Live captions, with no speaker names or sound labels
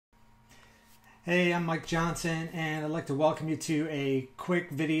Hey, I'm Mike Johnson, and I'd like to welcome you to a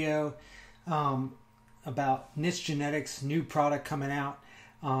quick video about Niche Genetics, new product coming out.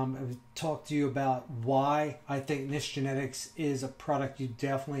 I've talked to you about why I think Niche Genetics is a product you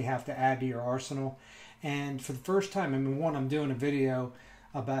definitely have to add to your arsenal. And for the first time, one, I'm doing a video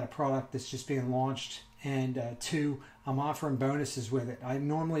about a product that's just being launched, and two, I'm offering bonuses with it. I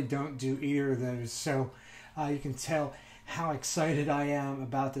normally don't do either of those, so you can tell how excited I am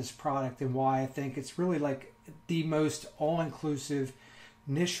about this product and why I think it's really like the most all-inclusive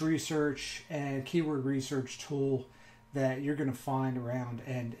niche research and keyword research tool that you're going to find around.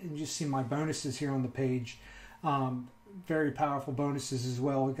 And you just see my bonuses here on the page. Very powerful bonuses as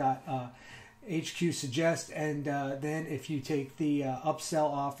well. We got HQ Suggest, and then if you take the upsell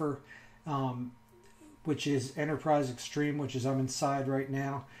offer, which is Enterprise Extreme, which is I'm inside right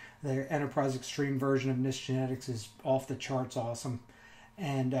now. The Enterprise Extreme version of Niche Genetics is off the charts awesome.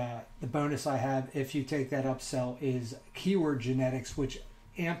 And the bonus I have, if you take that upsell, is Keyword Genetics, which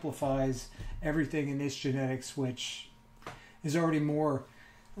amplifies everything in Niche Genetics, which is already more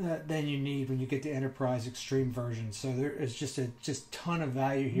than you need when you get the Enterprise Extreme version. So there is just a ton of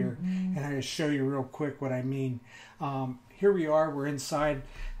value here. And I'm going to show you real quick what I mean. Here we are. We're inside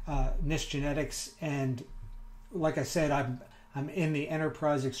Niche Genetics, and like I said, I'm in the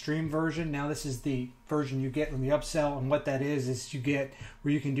Enterprise Extreme version. Now this is the version you get in the upsell, and what that is you get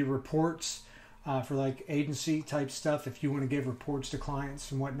where you can do reports for like agency type stuff if you want to give reports to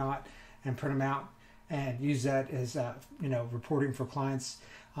clients and whatnot and print them out and use that as reporting for clients.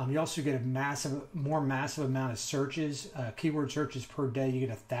 You also get a more massive amount of searches, keyword searches per day. You get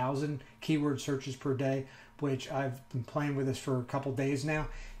 1,000 keyword searches per day, which I've been playing with this for a couple days now,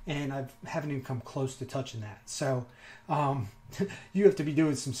 and I haven't even come close to touching that. So you have to be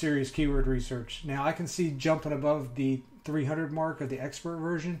doing some serious keyword research. Now I can see jumping above the 300 mark of the expert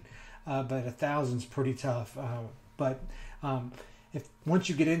version, but 1,000 is pretty tough. If once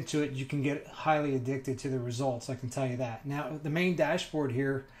you get into it, you can get highly addicted to the results. I can tell you that. Now the main dashboard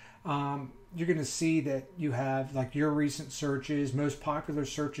here, you're going to see that you have like your recent searches, most popular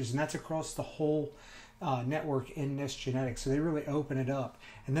searches, and that's across the whole network in Niche Genetics. So they really open it up.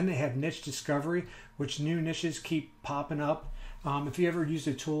 And then they have niche discovery, which new niches keep popping up. If you ever used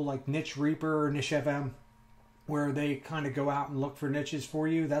a tool like Niche Reaper or Niche FM, where they kind of go out and look for niches for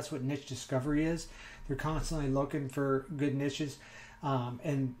you, that's what niche discovery is. They're constantly looking for good niches.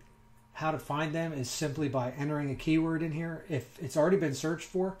 And how to find them is simply by entering a keyword in here. If it's already been searched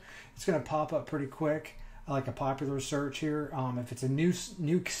for, it's going to pop up pretty quick, like a popular search here. If it's a new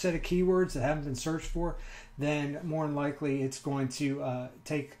set of keywords that haven't been searched for, then more than likely it's going to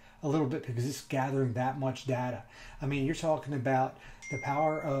take a little bit because it's gathering that much data. I mean, you're talking about the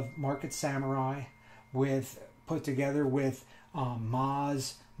power of Market Samurai put together with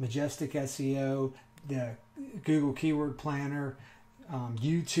Moz, Majestic SEO, the Google Keyword Planner,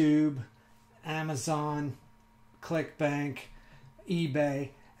 YouTube, Amazon, ClickBank, eBay.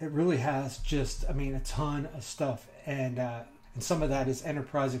 It really has just, a ton of stuff, and some of that is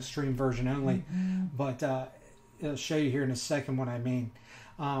Enterprise Extreme version only, but it'll show you here in a second what I mean.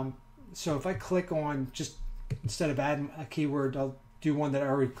 So if I click on, just instead of adding a keyword, I'll do one that I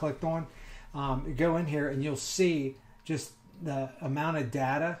already clicked on. Go in here and you'll see just the amount of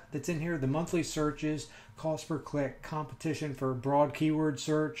data that's in here, the monthly searches, cost per click, competition for broad keyword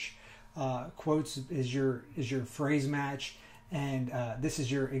search, quotes is your phrase match, and this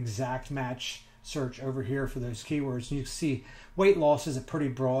is your exact match search over here for those keywords. And you can see weight loss is a pretty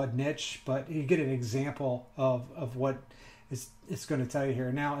broad niche, but you get an example of what it's going to tell you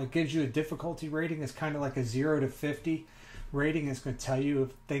here. Now it gives you a difficulty rating. It's kind of like a 0 to 50 rating. It's going to tell you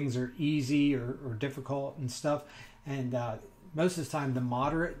if things are easy or difficult and stuff. And most of the time the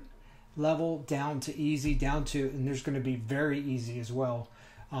moderate level down to easy, and there's going to be very easy as well.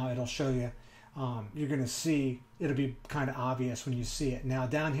 It'll show you. You're going to see, it'll be kind of obvious when you see it. Now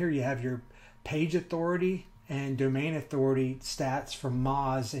down here you have your page authority and domain authority stats from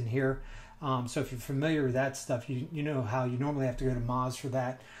Moz in here. So if you're familiar with that stuff, you know how you normally have to go to Moz for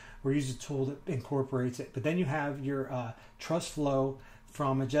that, or use a tool that incorporates it. But then you have your trust flow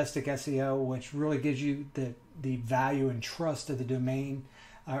from Majestic SEO, which really gives you the value and trust of the domain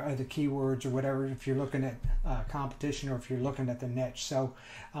or the keywords or whatever, if you're looking at competition or if you're looking at the niche. So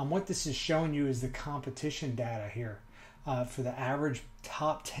what this is showing you is the competition data here for the average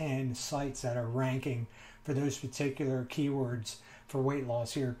top 10 sites that are ranking for those particular keywords for weight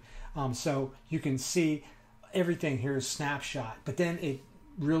loss here. So you can see everything here is snapshot, but then it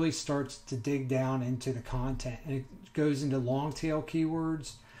really starts to dig down into the content, and it goes into long tail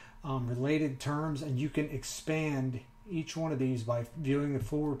keywords, related terms, and you can expand each one of these by viewing the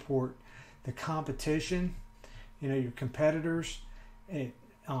full report the competition, your competitors.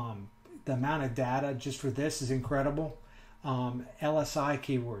 The amount of data just for this is incredible. LSI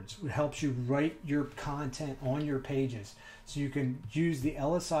keywords, it helps you write your content on your pages. So you can use the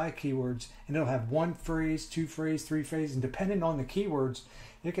LSI keywords, and it'll have 1 phrase, 2 phrase, 3 phrase, and depending on the keywords,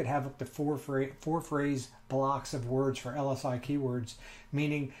 it could have up to 4 phrase blocks of words for LSI keywords,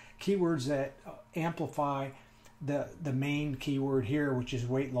 meaning keywords that amplify the main keyword here, which is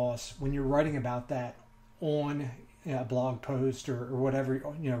weight loss. When you're writing about that on a blog post or whatever,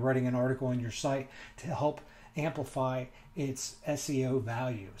 writing an article on your site to help amplify its SEO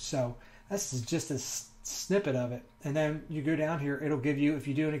value. So that's just a snippet of it. And then you go down here, it'll give you, if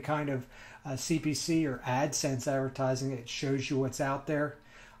you do any kind of CPC or AdSense advertising, it shows you what's out there.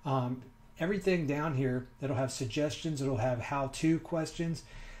 Everything down here, it'll have suggestions, it'll have how-to questions,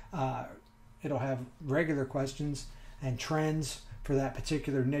 it'll have regular questions and trends for that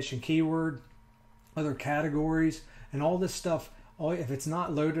particular niche and keyword, other categories, and all this stuff. If it's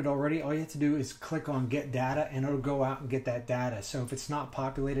not loaded already, all you have to do is click on Get Data, and it'll go out and get that data. So if it's not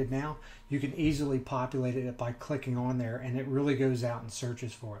populated now, you can easily populate it by clicking on there, and it really goes out and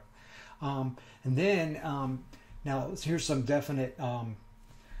searches for it. And then now here's some definite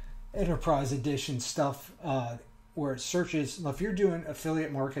enterprise edition stuff where it searches. If you're doing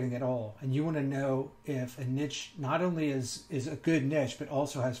affiliate marketing at all and you want to know if a niche not only is a good niche but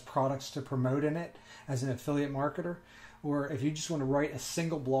also has products to promote in it as an affiliate marketer, or if you just want to write a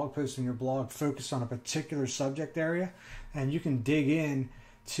single blog post in your blog focused on a particular subject area, and you can dig in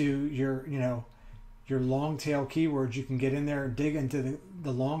to your long tail keywords, you can get in there and dig into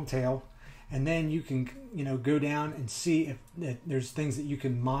the long tail, and then you can go down and see if there's things that you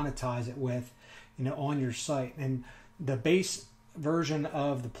can monetize it with on your site. And the base version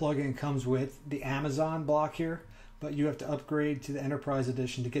of the plugin comes with the Amazon block here, but you have to upgrade to the Enterprise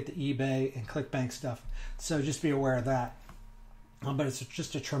Edition to get the eBay and ClickBank stuff. So just be aware of that. But it's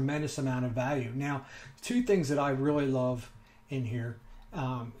just a tremendous amount of value. Now, 2 things that I really love in here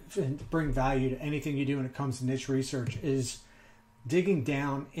and bring value to anything you do when it comes to niche research is digging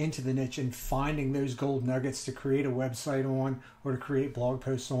down into the niche and finding those gold nuggets to create a website on or to create blog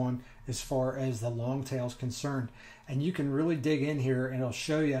posts on as far as the long tail is concerned. And you can really dig in here, and it'll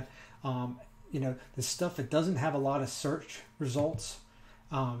show you the stuff that doesn't have a lot of search results,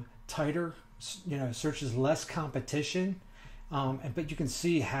 tighter, searches less competition, but you can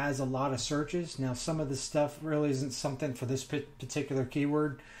see has a lot of searches. Now, some of this stuff really isn't something for this particular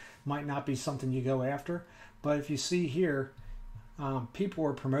keyword, might not be something you go after. But if you see here, people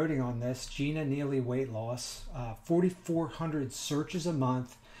are promoting on this, Gina Neely weight loss, 4,400 searches a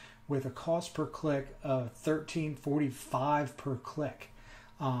month with a cost per click of $13.45 per click,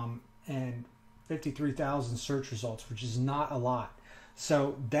 and 53,000 search results, which is not a lot.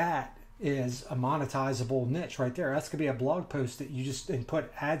 So that is a monetizable niche right there. That's gonna be a blog post that you just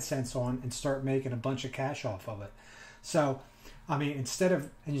put AdSense on and start making a bunch of cash off of it. So, I mean, instead of,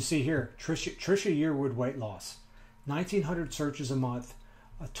 and you see here, Trisha Yearwood weight loss, 1,900 searches a month,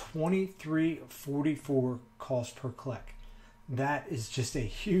 a $23.44 cost per click. That is just a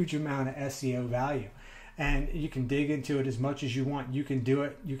huge amount of SEO value. And you can dig into it as much as you want. You can do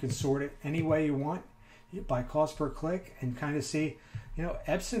it, you can sort it any way you want by cost per click and kind of see,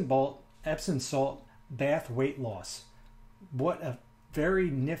 Epsom salt bath weight loss. What a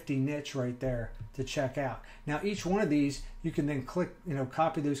very nifty niche right there to check out. Now, each one of these, you can then click,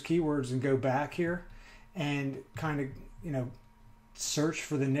 copy those keywords and go back here and kind of, search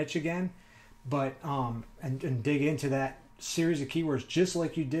for the niche again, but and dig into that series of keywords just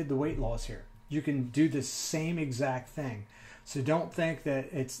like you did the weight loss here. You can do the same exact thing. So don't think that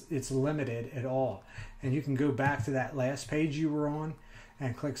it's limited at all. And you can go back to that last page you were on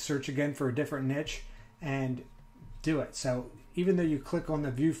and click search again for a different niche and do it. So even though you click on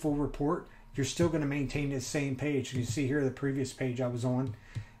the view full report, you're still going to maintain this same page. You see here the previous page I was on,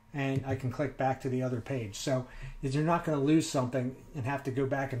 and I can click back to the other page. So you're not going to lose something and have to go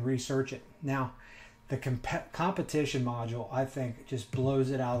back and research it. Now, the competition module, I think, just blows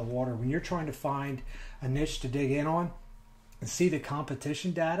it out of the water. When you're trying to find a niche to dig in on and see the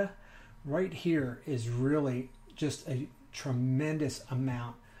competition data, right here is really just a tremendous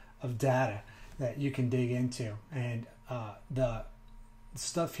amount of data that you can dig into. And the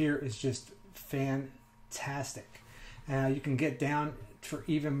stuff here is just fantastic. You can get down for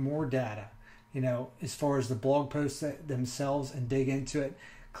even more data, as far as the blog posts themselves, and dig into it,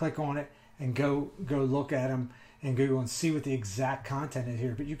 click on it, and go look at them and go and see what the exact content is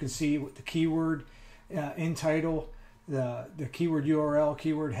here. But you can see what the keyword in title, the keyword URL,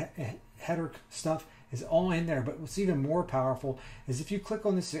 keyword header stuff, is all in there. But what's even more powerful is if you click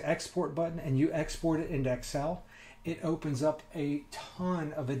on this export button and you export it into Excel, it opens up a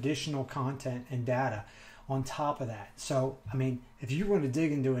ton of additional content and data on top of that. So, I mean, if you want to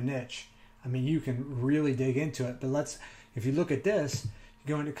dig into a niche, I mean, you can really dig into it. But if you look at this,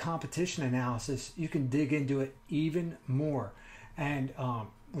 you go into competition analysis, you can dig into it even more. And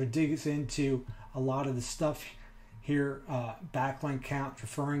it digs into a lot of the stuff here, backlink count,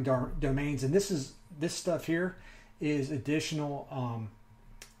 referring domains. And this stuff here is additional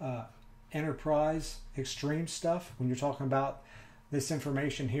enterprise extreme stuff when you're talking about this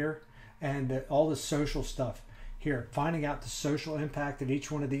information here, and all the social stuff here, finding out the social impact of each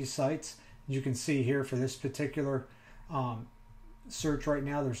one of these sites. You can see here for this particular search right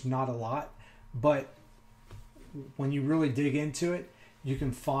now, there's not a lot, but when you really dig into it, you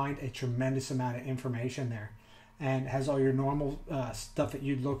can find a tremendous amount of information there, and has all your normal stuff that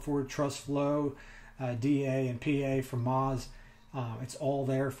you'd look for: trust flow, DA and PA from Moz. It's all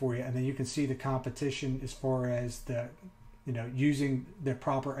there for you, and then you can see the competition as far as the, using the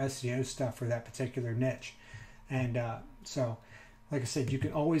proper SEO stuff for that particular niche. And so, like I said, you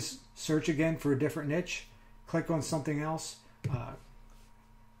can always search again for a different niche, click on something else,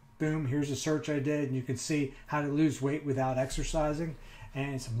 boom, here's a search I did, and you can see how to lose weight without exercising,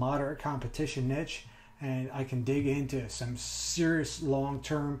 and it's a moderate competition niche, and I can dig into some serious long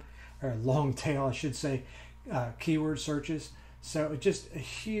tail, I should say, keyword searches. So just a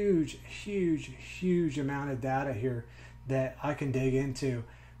huge amount of data here that I can dig into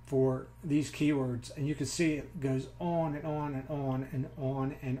for these keywords, and you can see it goes on and on and on and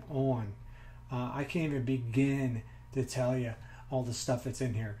on and on. I can't even begin to tell you all the stuff that's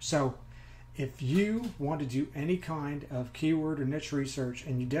in here. So if you want to do any kind of keyword or niche research,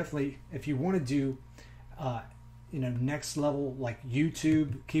 and you definitely, if you want to do next level like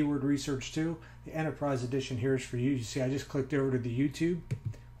YouTube keyword research too, the Enterprise Edition here is for you. You see, I just clicked over to the YouTube.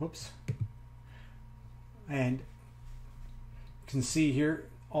 Whoops. And you can see here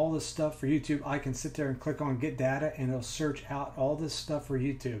all this stuff for YouTube. I can sit there and click on Get Data, and it'll search out all this stuff for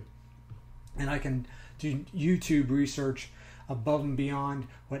YouTube. And I can do YouTube research above and beyond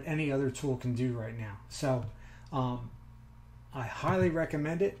what any other tool can do right now. So I highly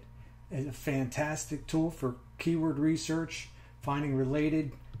recommend it. It's a fantastic tool for keyword research, finding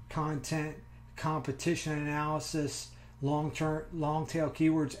related content, competition analysis, long tail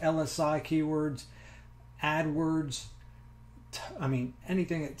keywords, LSI keywords, AdWords. I mean,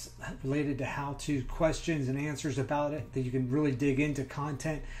 anything that's related to how-to questions and answers about it, that you can really dig into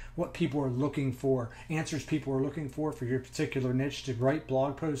content, what people are looking for, answers people are looking for your particular niche to write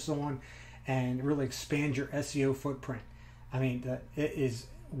blog posts on, and really expand your SEO footprint. I mean, it is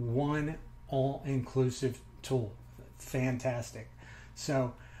one all-inclusive tool. Fantastic.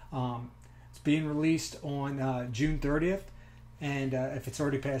 So it's being released on June 30th, and if it's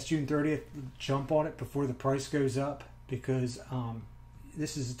already past June 30th, jump on it before the price goes up, because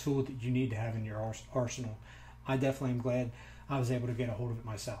this is a tool that you need to have in your arsenal. I definitely am glad I was able to get a hold of it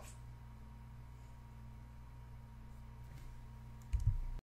myself.